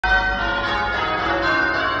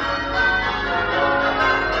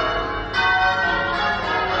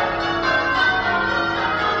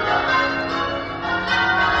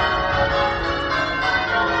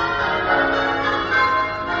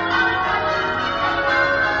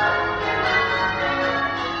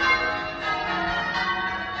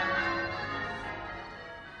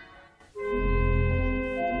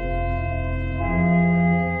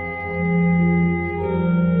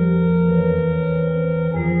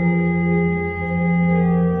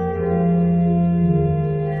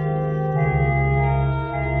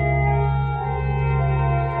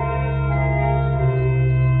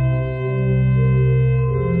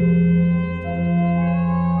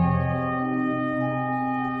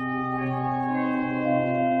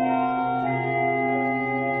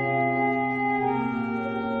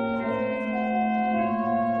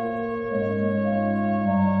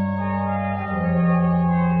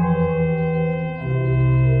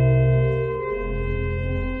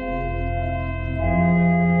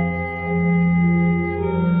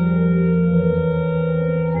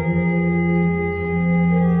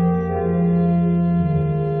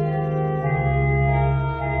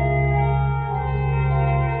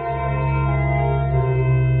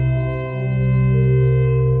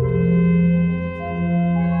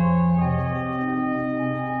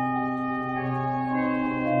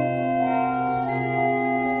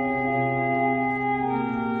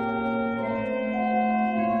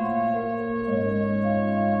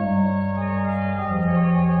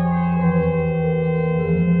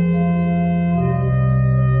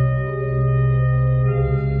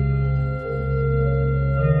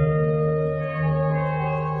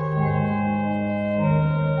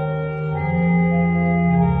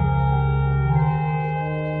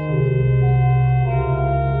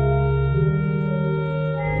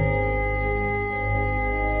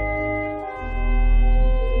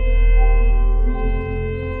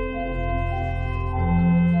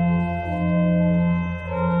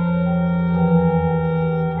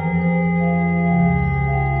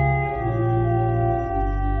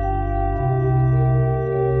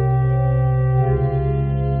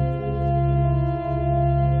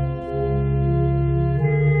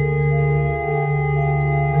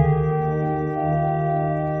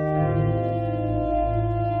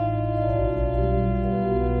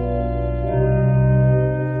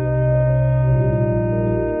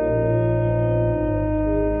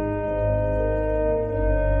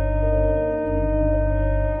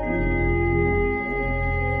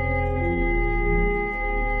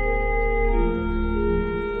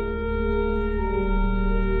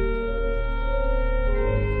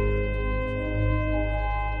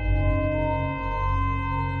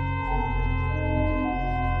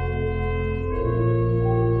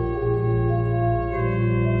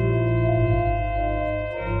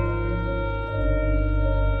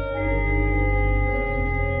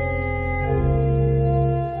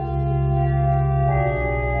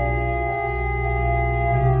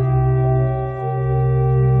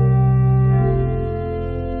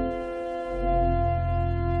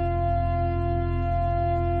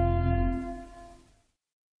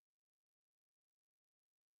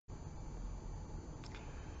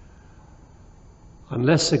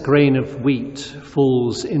Unless a grain of wheat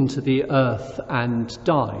falls into the earth and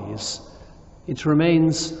dies, it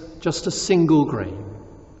remains just a single grain.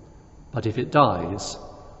 But if it dies,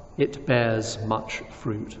 it bears much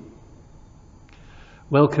fruit.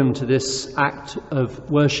 Welcome to this act of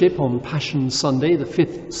worship on Passion Sunday, the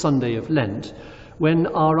 5th Sunday of Lent, when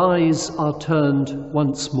our eyes are turned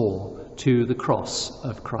once more to the cross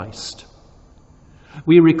of Christ.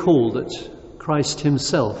 We recall that Christ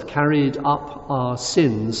himself carried up our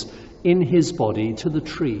sins in his body to the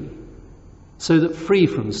tree, so that free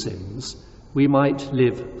from sins we might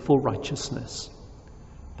live for righteousness.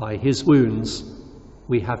 By his wounds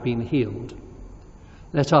we have been healed.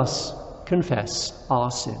 Let us confess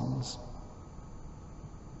our sins.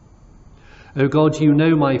 O God, you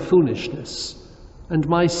know my foolishness, and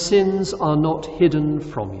my sins are not hidden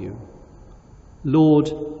from you.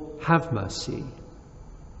 Lord, have mercy.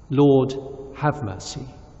 Lord, have mercy.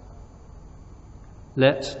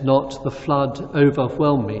 Let not the flood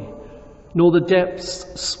overwhelm me, nor the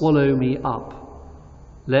depths swallow me up.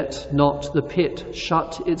 Let not the pit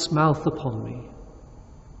shut its mouth upon me.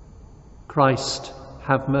 Christ,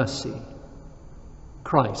 have mercy.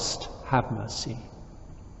 Christ, have mercy.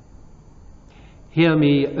 Hear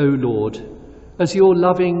me, O Lord, as your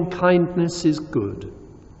loving kindness is good.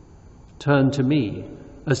 Turn to me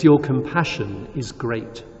as your compassion is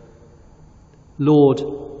great. Lord,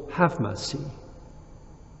 have mercy.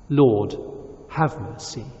 Lord, have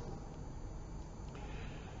mercy.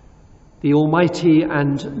 The Almighty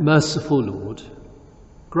and merciful Lord,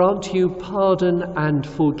 grant you pardon and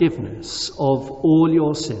forgiveness of all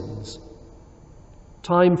your sins,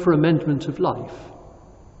 time for amendment of life,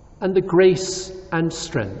 and the grace and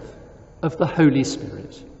strength of the Holy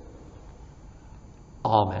Spirit.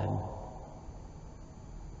 Amen.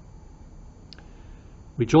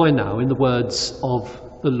 We join now in the words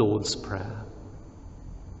of the Lord's Prayer.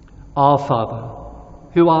 Our Father,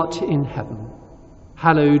 who art in heaven,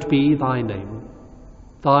 hallowed be thy name.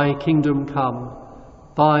 Thy kingdom come,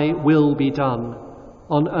 thy will be done,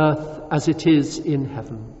 on earth as it is in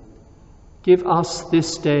heaven. Give us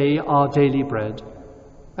this day our daily bread,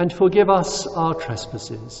 and forgive us our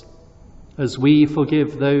trespasses, as we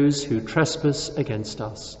forgive those who trespass against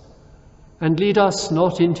us. And lead us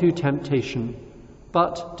not into temptation,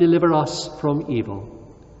 but deliver us from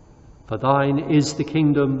evil. For thine is the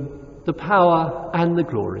kingdom, the power, and the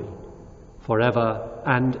glory, forever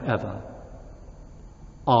and ever.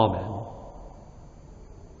 Amen.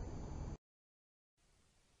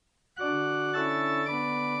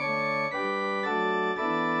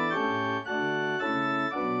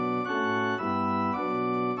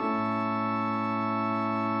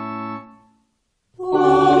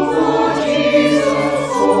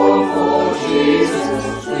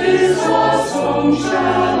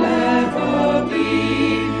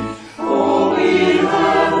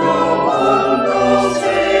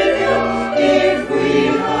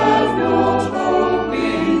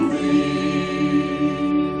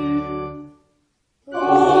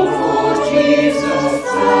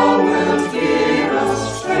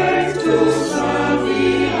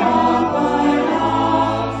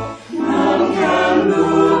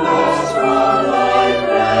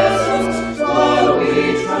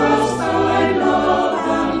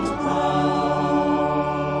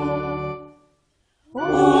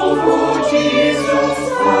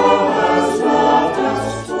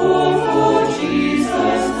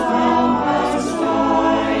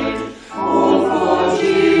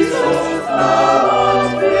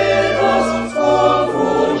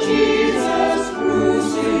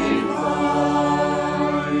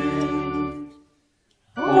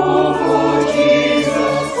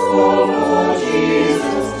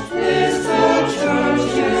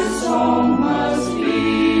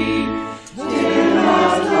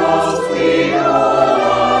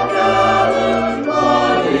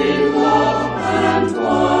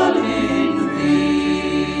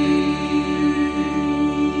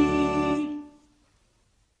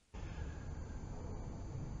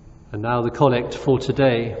 And now the collect for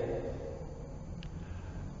today.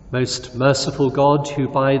 Most merciful God, who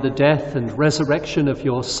by the death and resurrection of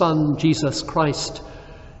your Son, Jesus Christ,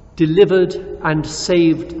 delivered and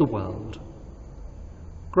saved the world,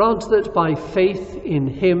 grant that by faith in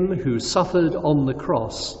him who suffered on the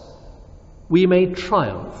cross, we may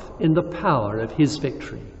triumph in the power of his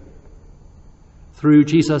victory. Through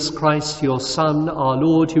Jesus Christ, your Son, our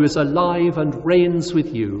Lord, who is alive and reigns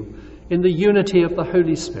with you in the unity of the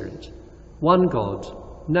Holy Spirit, one God,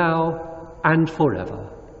 now and forever.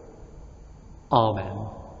 Amen.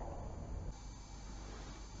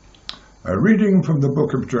 A reading from the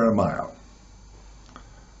book of Jeremiah.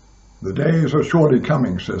 The days are surely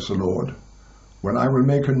coming, says the Lord, when I will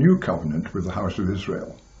make a new covenant with the house of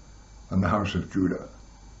Israel and the house of Judah.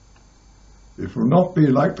 It will not be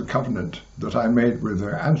like the covenant that I made with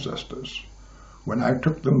their ancestors, when I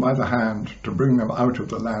took them by the hand to bring them out of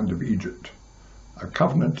the land of Egypt, a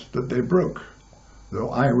covenant that they broke, though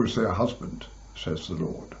I was their husband, says the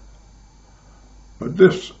Lord. But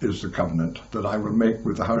this is the covenant that I will make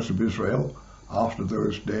with the house of Israel after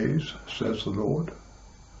those days, says the Lord.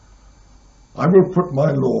 I will put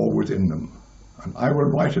my law within them, and I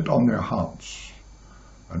will write it on their hearts,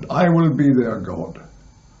 and I will be their God,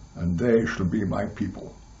 and they shall be my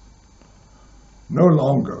people. No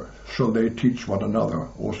longer shall they teach one another,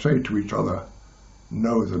 or say to each other,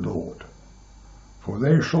 Know the Lord. For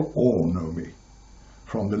they shall all know me,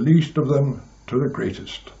 from the least of them to the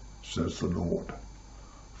greatest, says the Lord.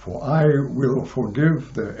 For I will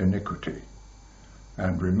forgive their iniquity,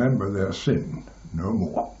 and remember their sin no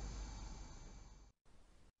more.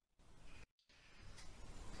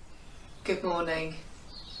 Good morning.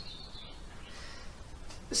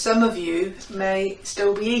 Some of you may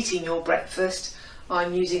still be eating your breakfast.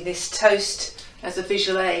 I'm using this toast as a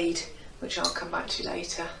visual aid, which I'll come back to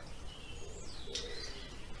later.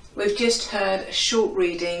 We've just heard a short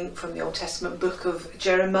reading from the Old Testament book of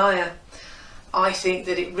Jeremiah. I think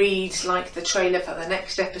that it reads like the trailer for the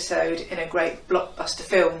next episode in a great blockbuster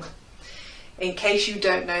film. In case you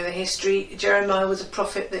don't know the history, Jeremiah was a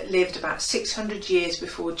prophet that lived about 600 years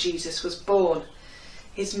before Jesus was born.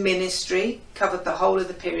 His ministry covered the whole of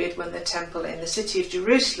the period when the temple in the city of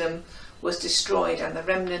Jerusalem was destroyed and the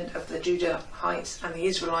remnant of the Judahites and the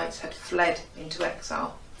Israelites had fled into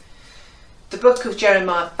exile. The book of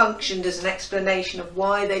Jeremiah functioned as an explanation of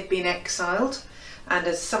why they'd been exiled and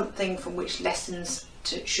as something from which lessons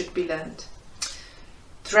should be learned.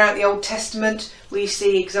 Throughout the Old Testament, we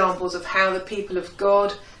see examples of how the people of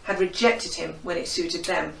God had rejected him when it suited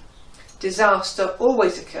them. Disaster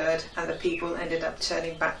always occurred and the people ended up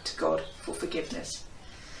turning back to God for forgiveness.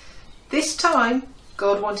 This time,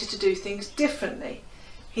 God wanted to do things differently.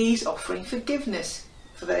 He's offering forgiveness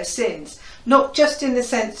for their sins, not just in the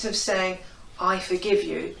sense of saying, I forgive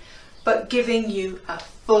you, but giving you a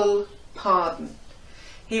full pardon.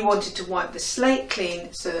 He wanted to wipe the slate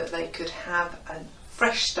clean so that they could have a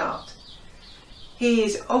fresh start. He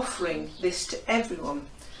is offering this to everyone,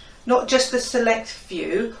 not just the select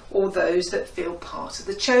few or those that feel part of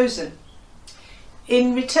the chosen.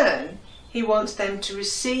 In return, he wants them to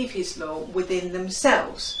receive his law within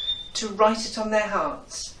themselves, to write it on their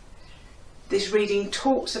hearts. This reading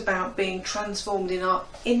talks about being transformed in our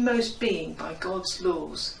inmost being by God's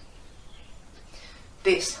laws.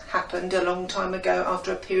 This happened a long time ago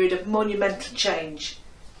after a period of monumental change.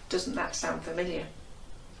 Doesn't that sound familiar?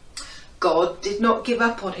 God did not give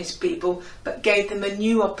up on his people, but gave them a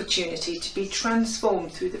new opportunity to be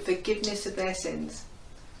transformed through the forgiveness of their sins.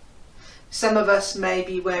 Some of us may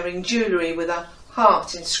be wearing jewellery with a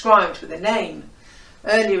heart inscribed with a name.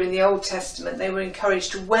 Earlier in the Old Testament, they were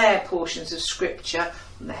encouraged to wear portions of scripture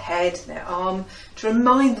on the head, their arm, to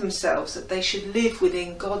remind themselves that they should live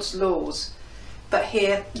within God's laws. But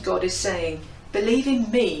here, God is saying, believe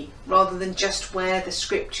in me rather than just wear the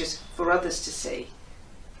scriptures for others to see.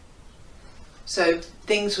 So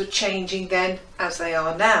things were changing then as they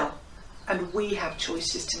are now, and we have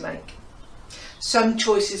choices to make. Some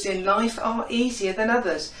choices in life are easier than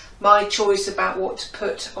others. My choice about what to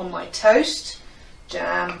put on my toast,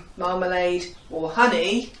 jam, marmalade or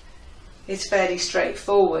honey, is fairly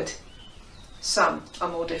straightforward. Some are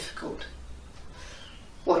more difficult.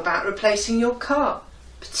 What about replacing your car?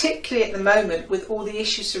 Particularly at the moment with all the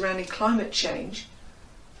issues surrounding climate change.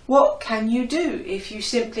 What can you do if you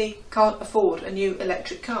simply can't afford a new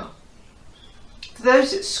electric car? For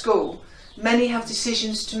those at school, many have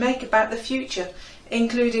decisions to make about the future,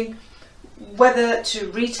 including whether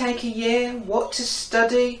to retake a year, what to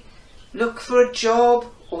study, look for a job,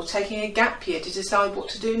 or taking a gap year to decide what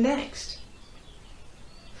to do next.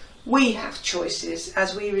 We have choices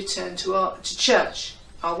as we return to church,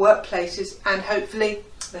 our workplaces, and hopefully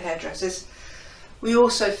the hairdressers. We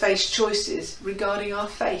also face choices regarding our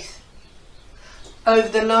faith. Over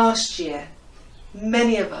the last year,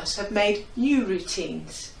 many of us have made new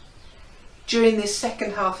routines. During this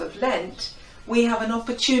second half of Lent, we have an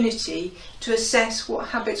opportunity to assess what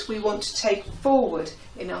habits we want to take forward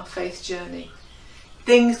in our faith journey.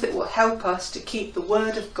 Things that will help us to keep the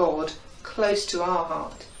Word of God close to our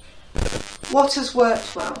heart. What has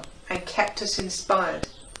worked well and kept us inspired?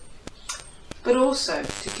 But also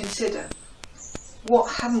to consider,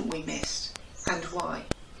 what haven't we missed and why?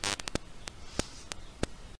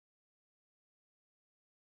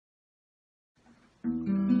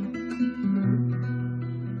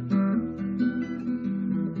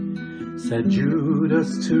 Said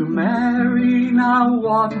Judas to Mary, now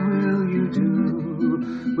what will you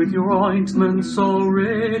do with your ointment so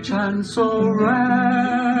rich and so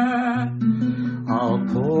rare? I'll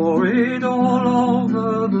pour it all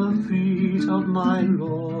over the feet of my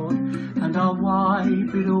Lord, and I'll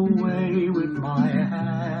wipe it away with my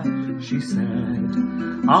hair. She said,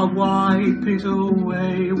 I'll wipe it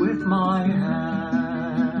away with my hair.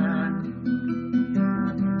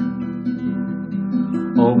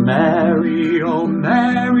 Oh Mary,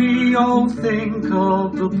 oh think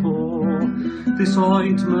of the poor. This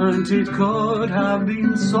ointment, it could have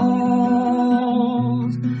been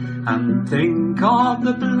sold. And think of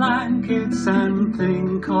the blankets and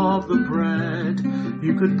think of the bread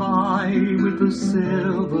you could buy with the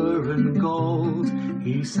silver and gold.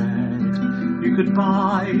 He said, you could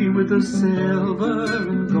buy with the silver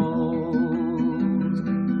and gold.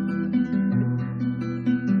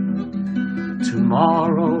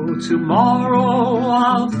 Tomorrow,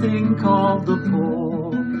 I'll think of the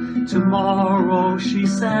poor. Tomorrow, she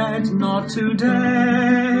said, not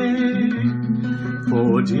today.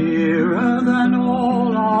 For dearer than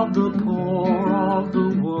all of the poor of the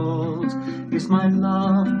world is my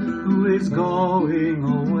love who is going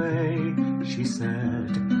away. She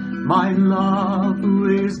said, my love who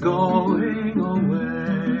is going away.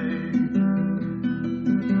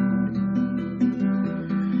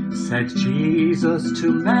 Said Jesus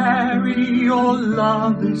to Mary, your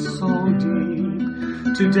love is so deep.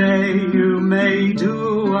 Today you may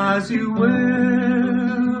do as you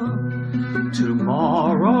will.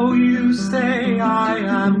 Tomorrow you say, I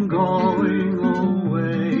am going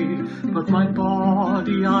away, but my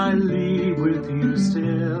body I leave with you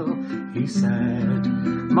still. He said,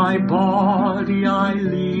 my body I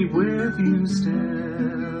leave with you still.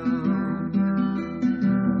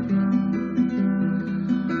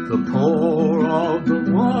 The poor of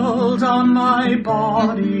the world on my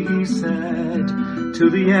body, he said, to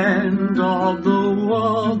the end of the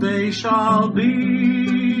world they shall be.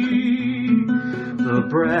 The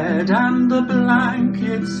bread and the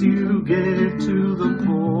blankets you give to the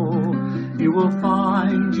poor, you will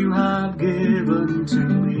find you have given to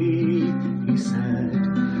me. He said,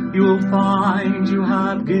 you will find you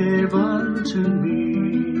have given to me.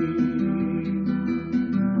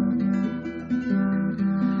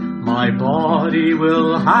 My body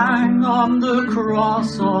will hang on the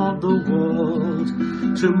cross of the world.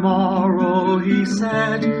 Tomorrow, he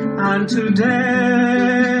said, and today.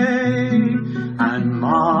 And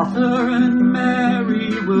Martha and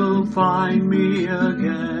Mary will find me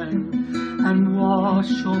again and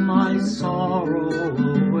wash all my sorrow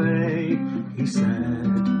away. He said,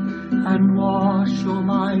 and wash all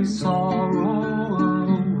my sorrow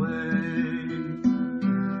away.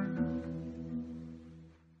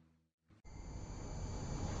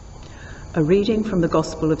 A reading from the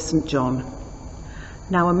Gospel of St. John.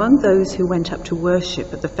 Now among those who went up to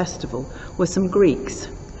worship at the festival were some Greeks.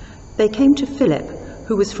 They came to Philip,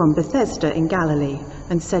 who was from Bethsaida in Galilee,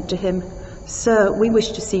 and said to him, Sir, we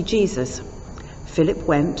wish to see Jesus. Philip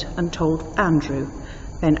went and told Andrew.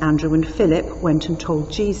 Then Andrew and Philip went and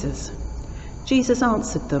told Jesus. Jesus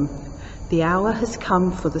answered them, The hour has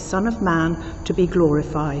come for the Son of Man to be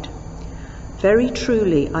glorified. Very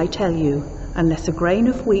truly, I tell you, unless a grain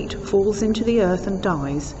of wheat falls into the earth and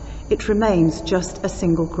dies, it remains just a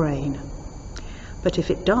single grain. But if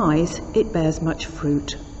it dies, it bears much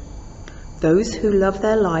fruit. Those who love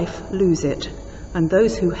their life lose it, and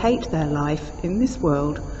those who hate their life in this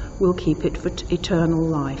world will keep it for eternal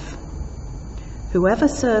life. Whoever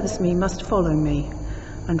serves me must follow me,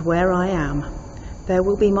 and where I am, there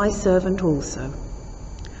will be my servant also.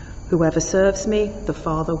 Whoever serves me, the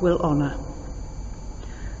Father will honour.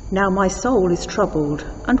 Now my soul is troubled,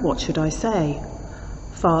 and what should I say?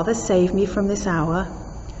 Father, save me from this hour.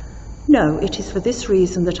 No, it is for this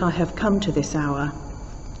reason that I have come to this hour.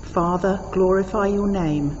 Father, glorify your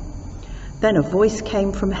name. Then a voice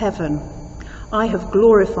came from heaven. I have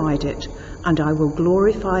glorified it, and I will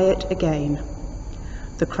glorify it again.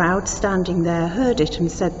 The crowd standing there heard it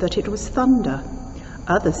and said that it was thunder.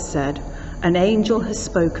 Others said, An angel has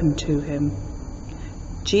spoken to him.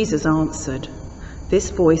 Jesus answered,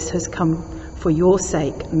 This voice has come for your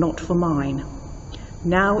sake, not for mine.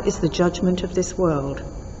 Now is the judgment of this world.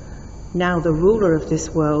 Now the ruler of this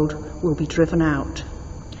world will be driven out.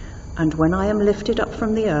 And when I am lifted up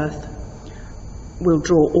from the earth, will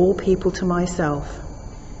draw all people to myself.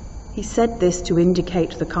 He said this to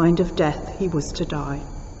indicate the kind of death he was to die.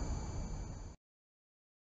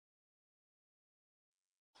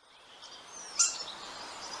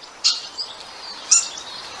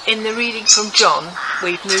 In the reading from John,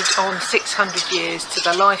 we've moved on 600 years to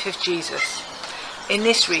the life of Jesus. In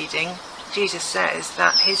this reading, Jesus says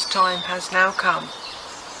that his time has now come.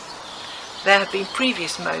 There have been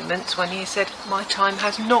previous moments when he said, "My time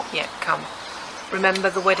has not yet come." Remember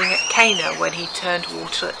the wedding at Cana when he turned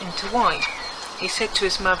water into wine. He said to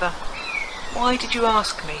his mother, "Why did you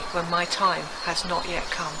ask me when my time has not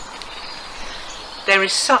yet come?" There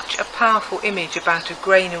is such a powerful image about a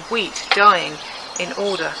grain of wheat dying in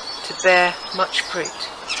order to bear much fruit.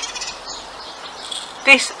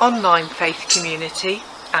 This online faith community,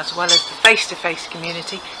 as well as the face-to-face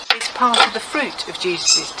community, is part of the fruit of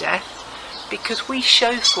Jesus' death, because we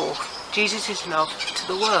show forth Jesus' love to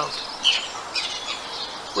the world.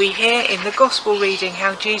 We hear in the Gospel reading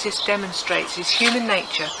how Jesus demonstrates his human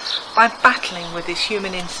nature by battling with his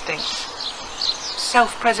human instincts,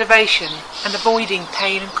 self-preservation and avoiding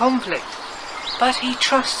pain and conflict, but he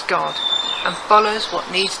trusts God and follows what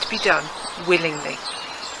needs to be done willingly.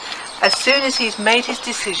 As soon as he's made his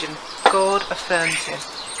decision, God affirms him.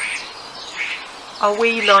 Are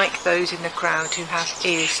we like those in the crowd who have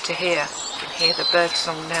ears to hear? You can hear the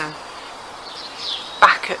birdsong now.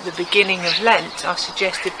 Back at the beginning of Lent, I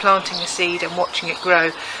suggested planting a seed and watching it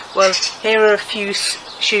grow. Well, here are a few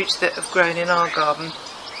shoots that have grown in our garden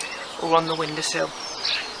or on the windowsill.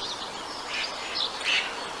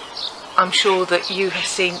 I'm sure that you have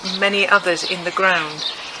seen many others in the ground.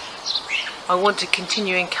 I want to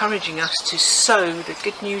continue encouraging us to sow the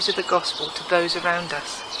good news of the gospel to those around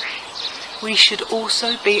us. We should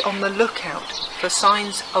also be on the lookout for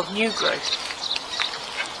signs of new growth.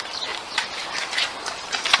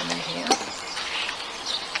 Come in here.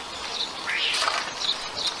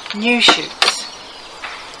 New shoots.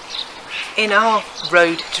 In our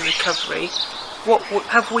road to recovery, what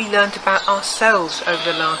have we learnt about ourselves over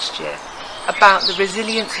the last year? About the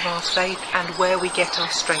resilience of our faith and where we get our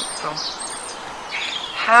strength from?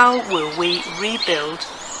 How will we rebuild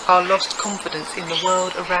our lost confidence in the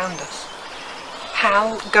world around us?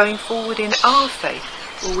 How, going forward in our faith,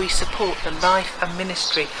 will we support the life and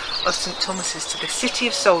ministry of St Thomas's to the city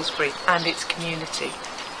of Salisbury and its community?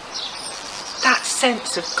 That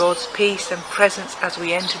sense of God's peace and presence as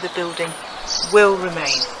we enter the building will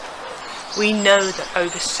remain. We know that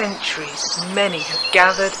over centuries many have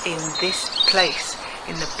gathered in this place,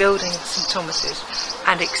 in the building of St Thomas's,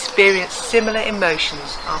 and experienced similar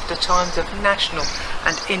emotions after times of national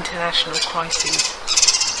and international crises.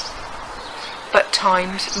 But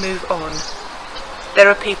times move on. There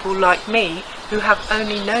are people like me who have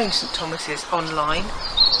only known St Thomas's online,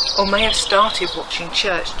 or may have started watching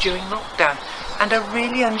church during lockdown and are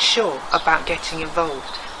really unsure about getting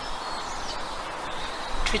involved.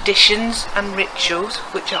 Traditions and rituals,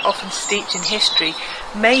 which are often steeped in history,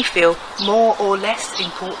 may feel more or less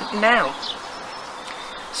important now.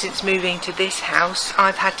 Since moving to this house,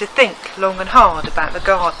 I've had to think long and hard about the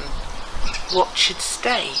garden. What should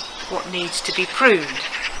stay? What needs to be pruned?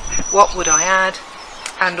 What would I add?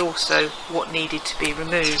 And also what needed to be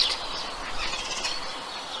removed.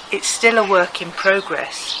 It's still a work in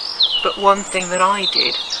progress, but one thing that I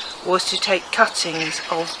did was to take cuttings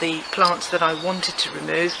of the plants that I wanted to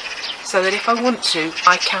remove, so that if I want to,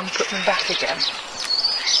 I can put them back again.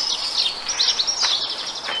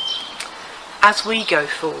 As we go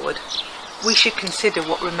forward, we should consider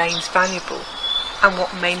what remains valuable and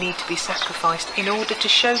what may need to be sacrificed in order to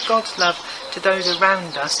show God's love to those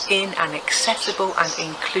around us in an accessible and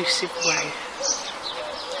inclusive way.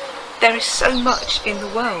 There is so much in the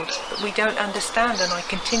world that we don't understand, and I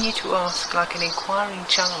continue to ask like an inquiring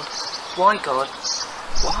child, why God?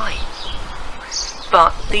 Why?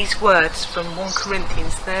 But these words from 1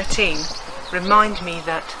 Corinthians 13 remind me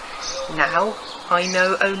that now I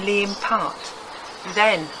know only in part,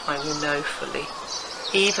 then I will know fully,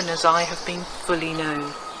 even as I have been fully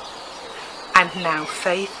known. And now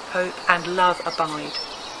faith, hope and love abide,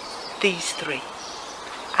 these three,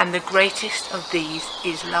 and the greatest of these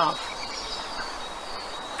is love.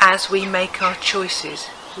 As we make our choices,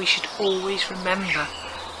 we should always remember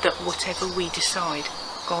that whatever we decide,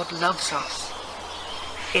 God loves us.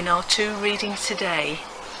 In our two readings today,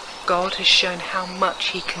 God has shown how much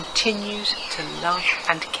he continues to love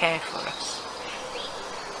and care for us.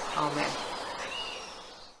 Amen.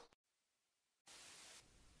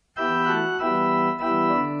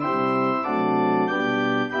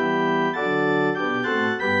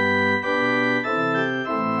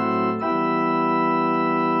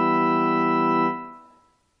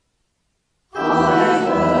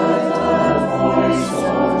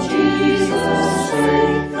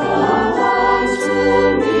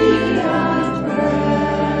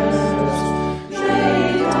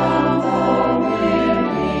 Lay down the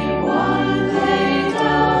weary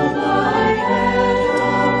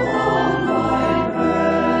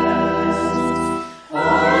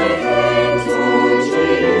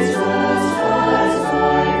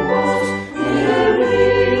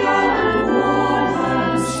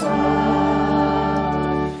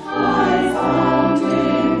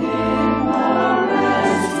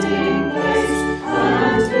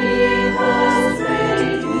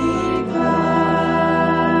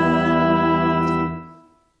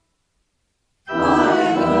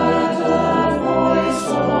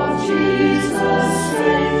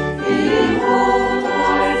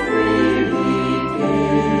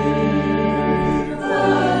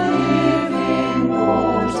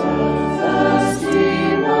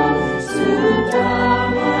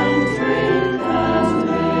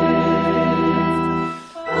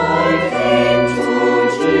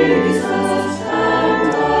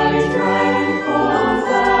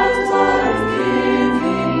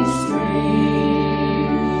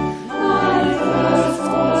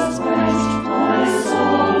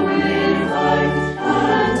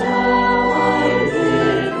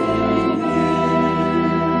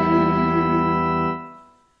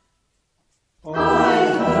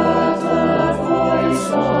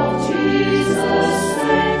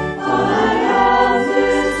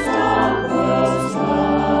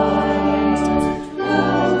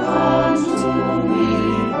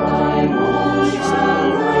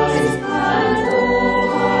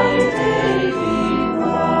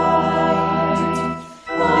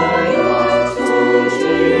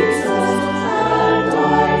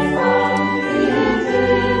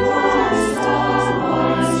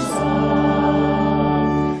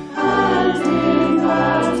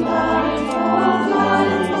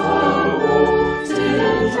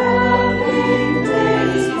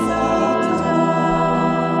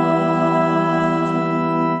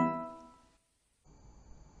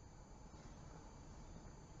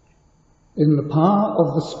in the power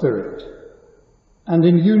of the Spirit and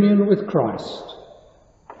in union with Christ,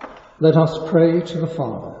 let us pray to the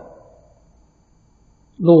Father.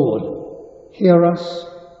 Lord, hear us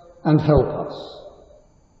and help us.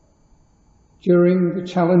 During the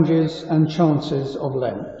challenges and chances of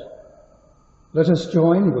Lent, let us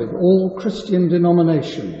join with all Christian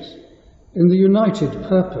denominations in the united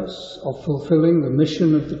purpose of fulfilling the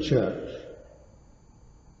mission of the Church.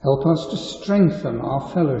 Help us to strengthen our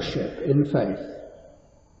fellowship in faith.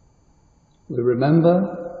 We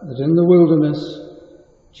remember that in the wilderness,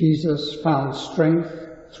 Jesus found strength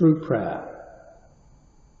through prayer.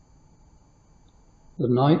 The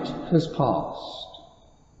night has passed.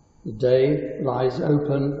 The day lies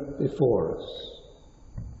open before us.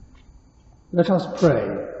 Let us pray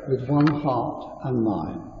with one heart and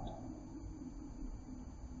mind.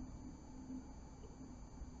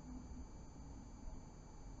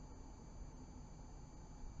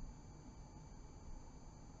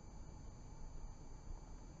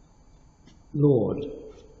 Lord,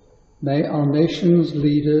 may our nation's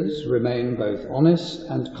leaders remain both honest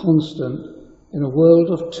and constant in a world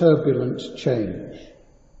of turbulent change.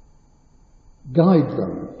 Guide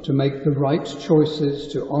them to make the right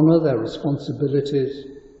choices, to honour their responsibilities,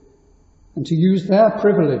 and to use their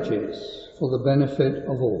privileges for the benefit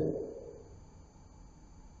of all.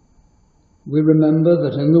 We remember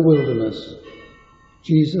that in the wilderness,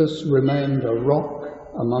 Jesus remained a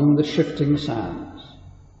rock among the shifting sands.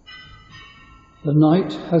 The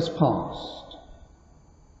night has passed.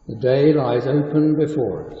 The day lies open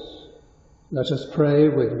before us. Let us pray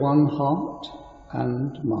with one heart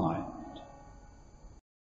and mind.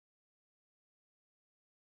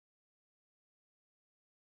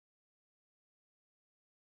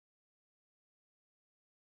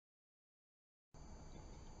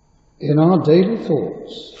 In our daily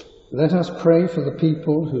thoughts, let us pray for the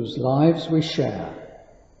people whose lives we share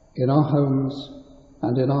in our homes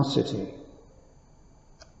and in our city.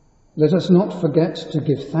 Let us not forget to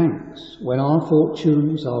give thanks when our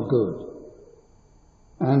fortunes are good,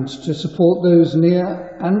 and to support those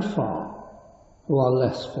near and far who are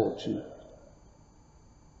less fortunate.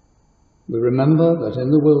 We remember that in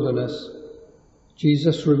the wilderness,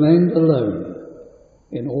 Jesus remained alone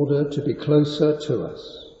in order to be closer to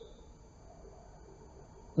us.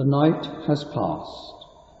 The night has passed.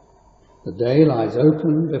 The day lies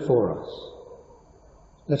open before us.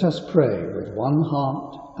 Let us pray with one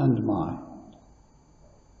heart and mind.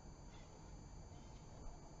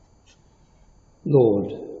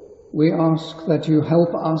 Lord, we ask that you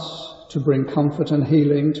help us to bring comfort and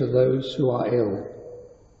healing to those who are ill,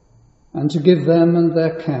 and to give them and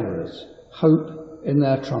their carers hope in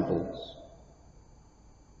their troubles.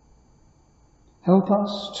 Help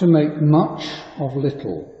us to make much of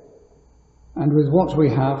little, and with what we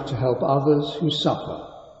have to help others who suffer,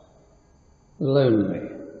 the lonely,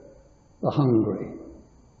 the hungry,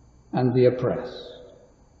 and the oppressed.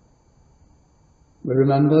 We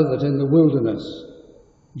remember that in the wilderness,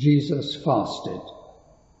 Jesus fasted.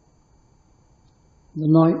 The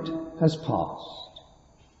night has passed.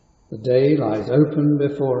 The day lies open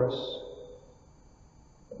before us.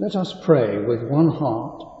 Let us pray with one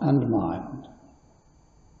heart and mind.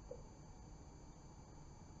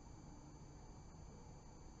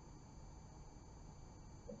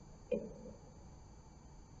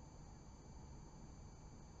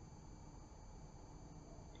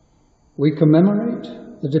 We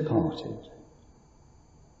commemorate the departed.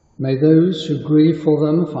 May those who grieve for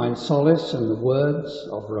them find solace in the words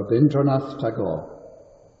of Rabindranath Tagore.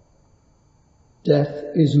 Death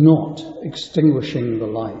is not extinguishing the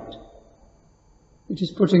light. It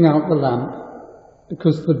is putting out the lamp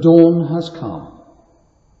because the dawn has come.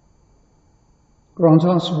 Grant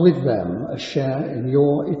us with them a share in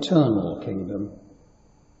your eternal kingdom.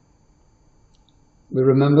 We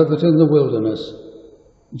remember that in the wilderness,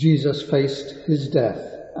 Jesus faced his death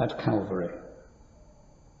at Calvary.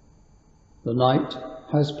 The night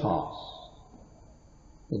has passed.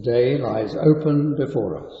 The day lies open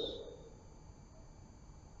before us.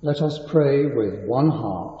 Let us pray with one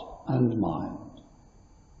heart and mind.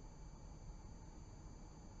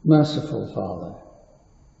 Merciful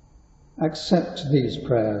Father, accept these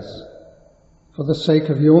prayers for the sake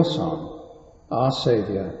of your Son, our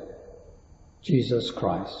Saviour, Jesus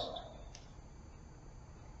Christ.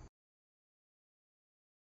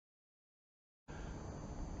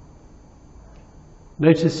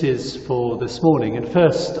 Notices for this morning, and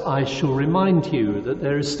first I shall remind you that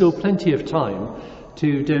there is still plenty of time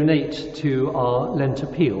to donate to our Lent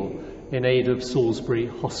appeal in aid of Salisbury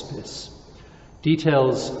Hospice.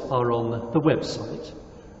 Details are on the website.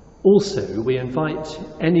 Also, we invite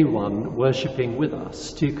anyone worshipping with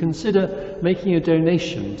us to consider making a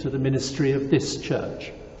donation to the ministry of this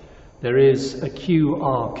church. There is a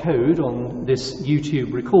QR code on this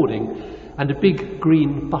YouTube recording and a big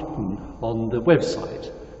green button on the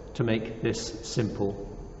website to make this simple.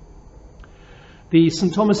 The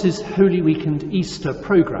St Thomas's Holy Weekend Easter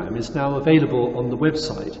programme is now available on the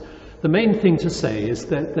website. The main thing to say is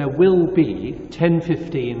that there will be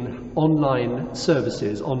 10:15 online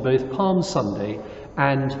services on both Palm Sunday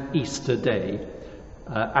and Easter Day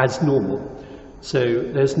as normal, so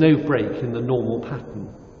there's no break in the normal pattern.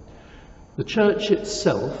 The church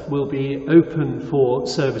itself will be open for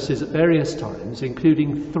services at various times,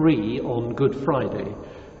 including 3 on Good Friday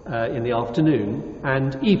in the afternoon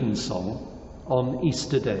and evensong on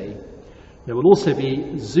Easter Day. There will also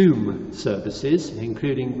be Zoom services,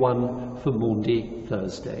 including one for Maundy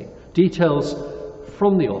Thursday. Details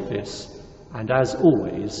from the office and, as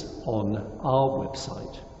always, on our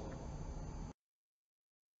website.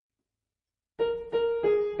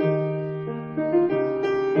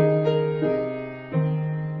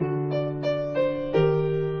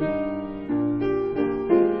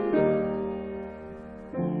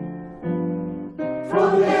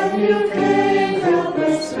 From heaven you came, help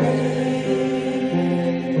us pray.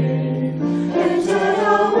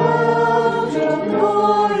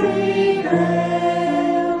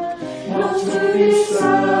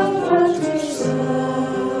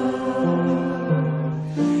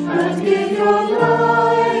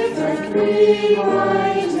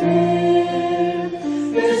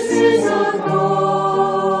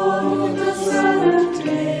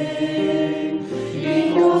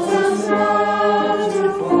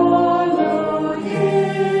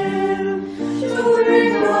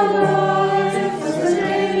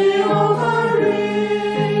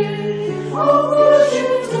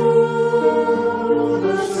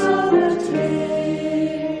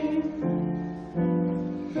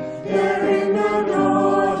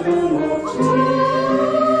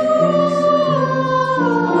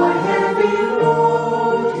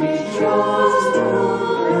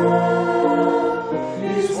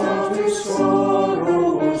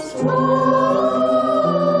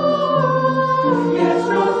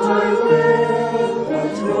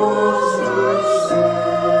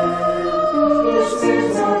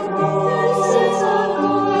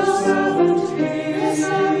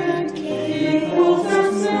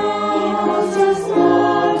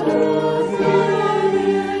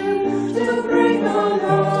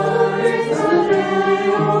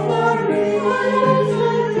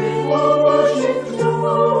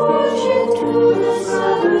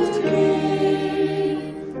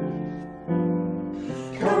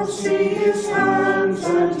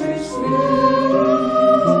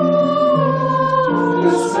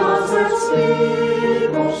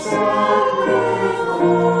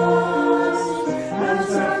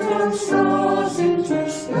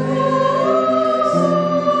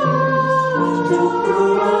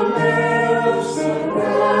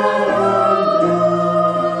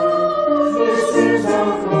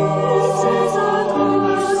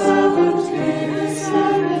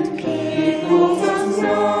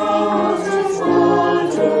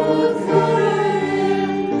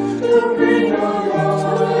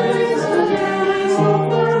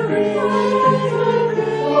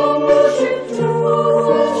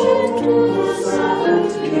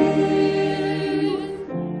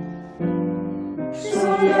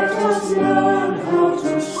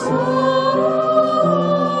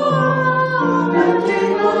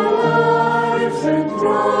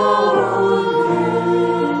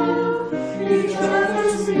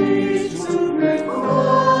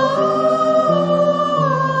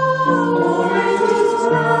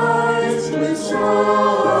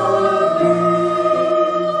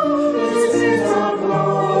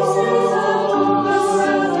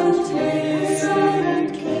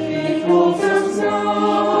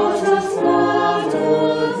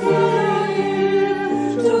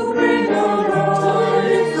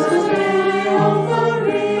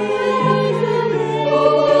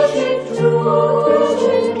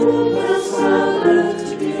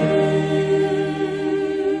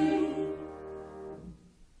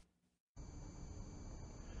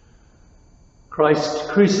 Christ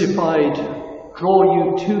crucified, draw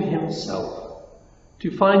you to himself, to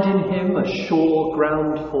find in him a sure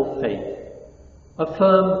ground for faith, a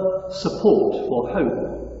firm support for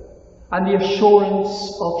hope, and the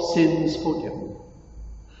assurance of sins forgiven,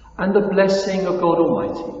 and the blessing of God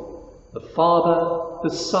Almighty, the Father,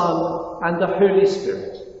 the Son, and the Holy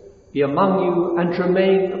Spirit, be among you and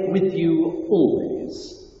remain with you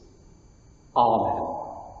always. Amen.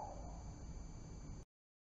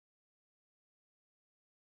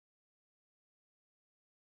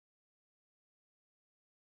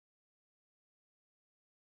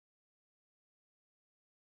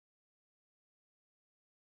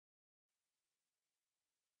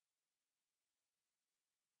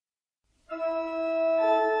 Amen.